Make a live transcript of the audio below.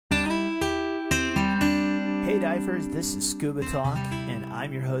Hey divers, this is Scuba Talk and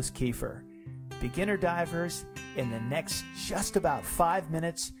I'm your host Kiefer. Beginner divers, in the next just about 5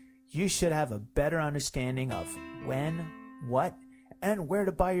 minutes, you should have a better understanding of when, what, and where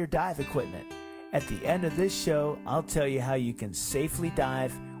to buy your dive equipment. At the end of this show, I'll tell you how you can safely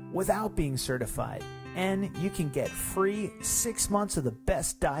dive without being certified, and you can get free 6 months of the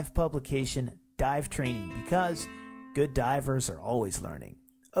best dive publication, Dive Training, because good divers are always learning.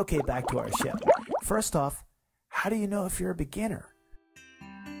 Okay, back to our show. First off, how do you know if you're a beginner?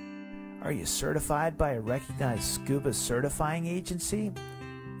 Are you certified by a recognized scuba certifying agency?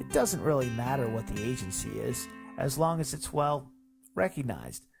 It doesn't really matter what the agency is, as long as it's well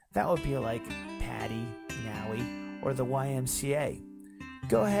recognized. That would be like PADI, NAUI, or the YMCA.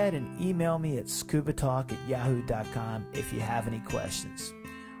 Go ahead and email me at scubatalk@yahoo.com if you have any questions.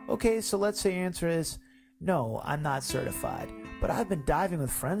 Okay, so let's say your answer is, no, I'm not certified, but I've been diving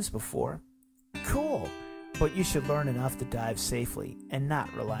with friends before. Cool, but you should learn enough to dive safely and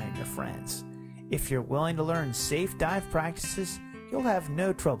not rely on your friends. If you're willing to learn safe dive practices, you'll have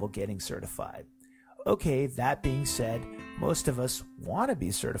no trouble getting certified. Okay, that being said, most of us want to be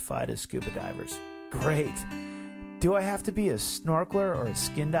certified as scuba divers. Great. Do I have to be a snorkeler or a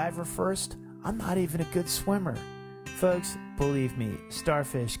skin diver first? I'm not even a good swimmer. Folks, believe me,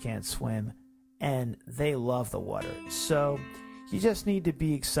 starfish can't swim, and they love the water. So you just need to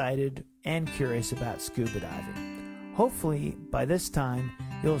be excited and curious about scuba diving. Hopefully, by this time,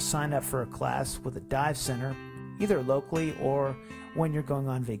 you'll sign up for a class with a dive center, either locally or when you're going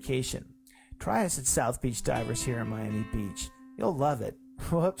on vacation. Try us at South Beach Divers here in Miami Beach. You'll love it.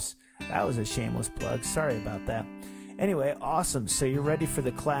 Whoops, that was a shameless plug. Sorry about that. Anyway, awesome. So you're ready for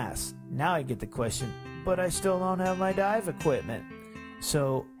the class. Now I get the question, but I still don't have my dive equipment.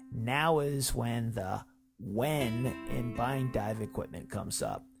 So now is when the when in buying dive equipment comes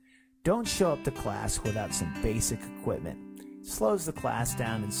up. Don't show up to class without some basic equipment. It slows the class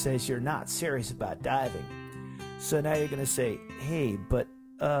down and says you're not serious about diving. So now you're going to say, hey, but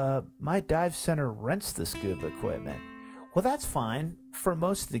my dive center rents the scuba equipment. Well, that's fine for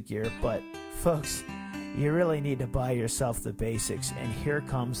most of the gear, but folks, you really need to buy yourself the basics, and here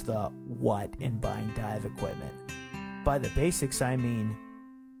comes the what in buying dive equipment. By the basics, I mean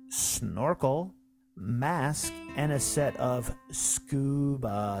snorkel, mask, and a set of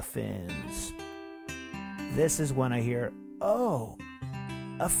scuba fins. This is when I hear, oh,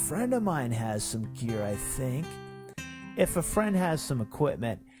 a friend of mine has some gear, I think. If a friend has some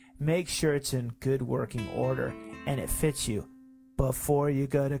equipment, make sure it's in good working order and it fits you before you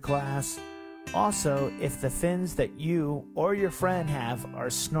go to class. Also, if the fins that you or your friend have are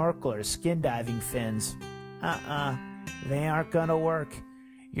snorkel or skin diving fins, they aren't gonna work.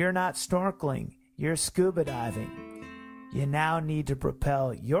 You're not snorkeling, you're scuba diving. You now need to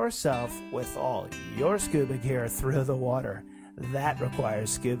propel yourself with all your scuba gear through the water. That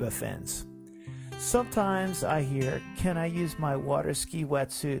requires scuba fins. Sometimes I hear, can I use my water ski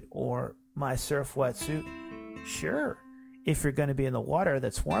wetsuit or my surf wetsuit? Sure, if you're going to be in the water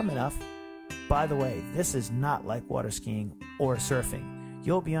that's warm enough. By the way, this is not like water skiing or surfing.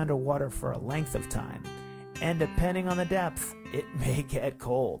 You'll be underwater for a length of time, and depending on the depth, it may get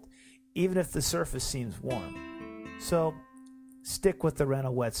cold, even if the surface seems warm. So stick with the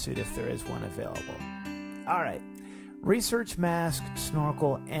rental wetsuit if there is one available. All right, research mask,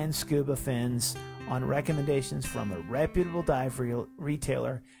 snorkel, and scuba fins on recommendations from a reputable dive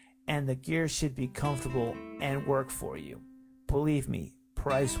retailer, and the gear should be comfortable and work for you. Believe me,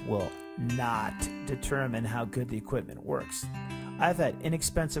 price will not determine how good the equipment works. I've had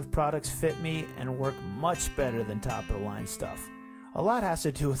inexpensive products fit me and work much better than top-of-the-line stuff. A lot has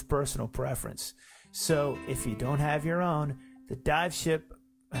to do with personal preference. So if you don't have your own, the dive shop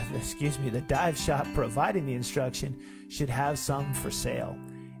providing the instruction should have some for sale.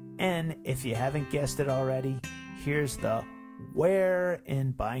 And if you haven't guessed it already, here's the where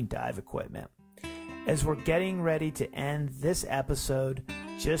in buying dive equipment. As we're getting ready to end this episode,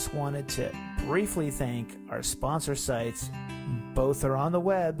 just wanted to briefly thank our sponsor sites. Both are on the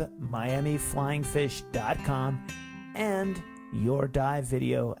web, miamiflyingfish.com and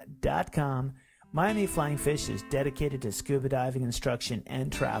yourdivevideo.com. Miami Flying Fish is dedicated to scuba diving instruction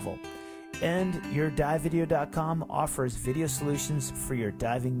and travel. And yourdivevideo.com offers video solutions for your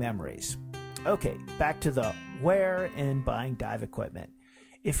diving memories. Okay, back to the where in buying dive equipment.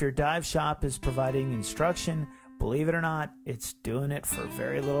 If your dive shop is providing instruction, believe it or not, it's doing it for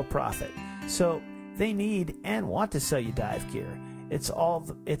very little profit. So they need and want to sell you dive gear. It's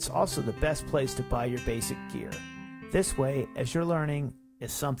also the best place to buy your basic gear. This way, as you're learning, if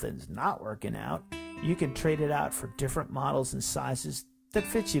something's not working out, you can trade it out for different models and sizes that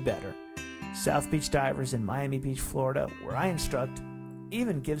fit you better. South Beach Divers in Miami Beach, Florida, where I instruct,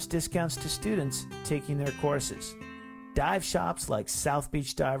 even gives discounts to students taking their courses. Dive shops like South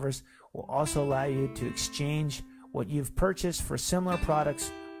Beach Divers will also allow you to exchange what you've purchased for similar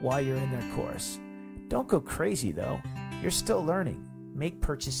products while you're in their course. Don't go crazy though. You're still learning. Make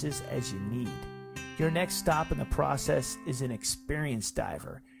purchases as you need. Your next stop in the process is an experienced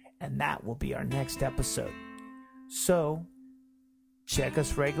diver, and that will be our next episode. So, check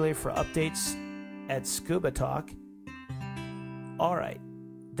us regularly for updates at Scuba Talk. Alright,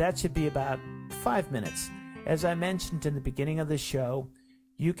 that should be about 5 minutes. As I mentioned in the beginning of the show,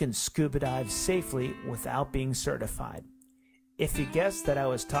 you can scuba dive safely without being certified. If you guessed that I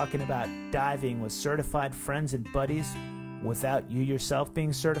was talking about diving with certified friends and buddies without you yourself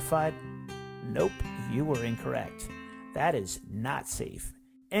being certified, nope, you were incorrect. That is not safe,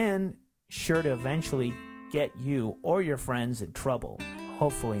 and sure to eventually get you or your friends in trouble,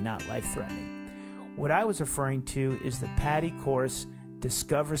 hopefully not life-threatening. What I was referring to is the PADI course,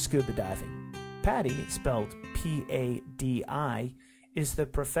 Discover Scuba Diving. PADI, spelled P-A-D-I, is the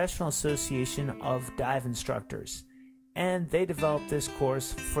Professional Association of Dive Instructors, and they developed this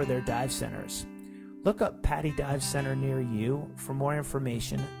course for their dive centers. Look up PADI Dive Center near you for more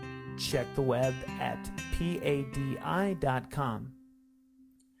information. Check the web at padi.com.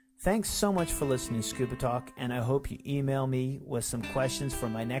 Thanks so much for listening to Scuba Talk, and I hope you email me with some questions for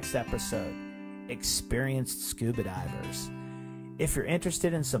my next episode, Experienced Scuba Divers. If you're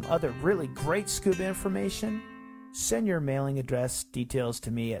interested in some other really great scuba information, send your mailing address details to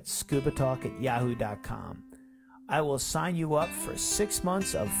me at scubatalk@yahoo.com. I will sign you up for 6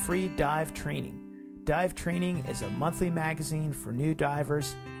 months of free dive training. Dive Training is a monthly magazine for new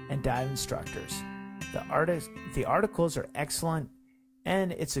divers and dive instructors. The articles are excellent,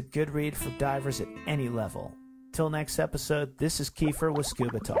 and it's a good read for divers at any level. Till next episode, this is Kiefer with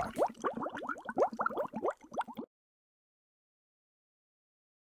Scuba Talk.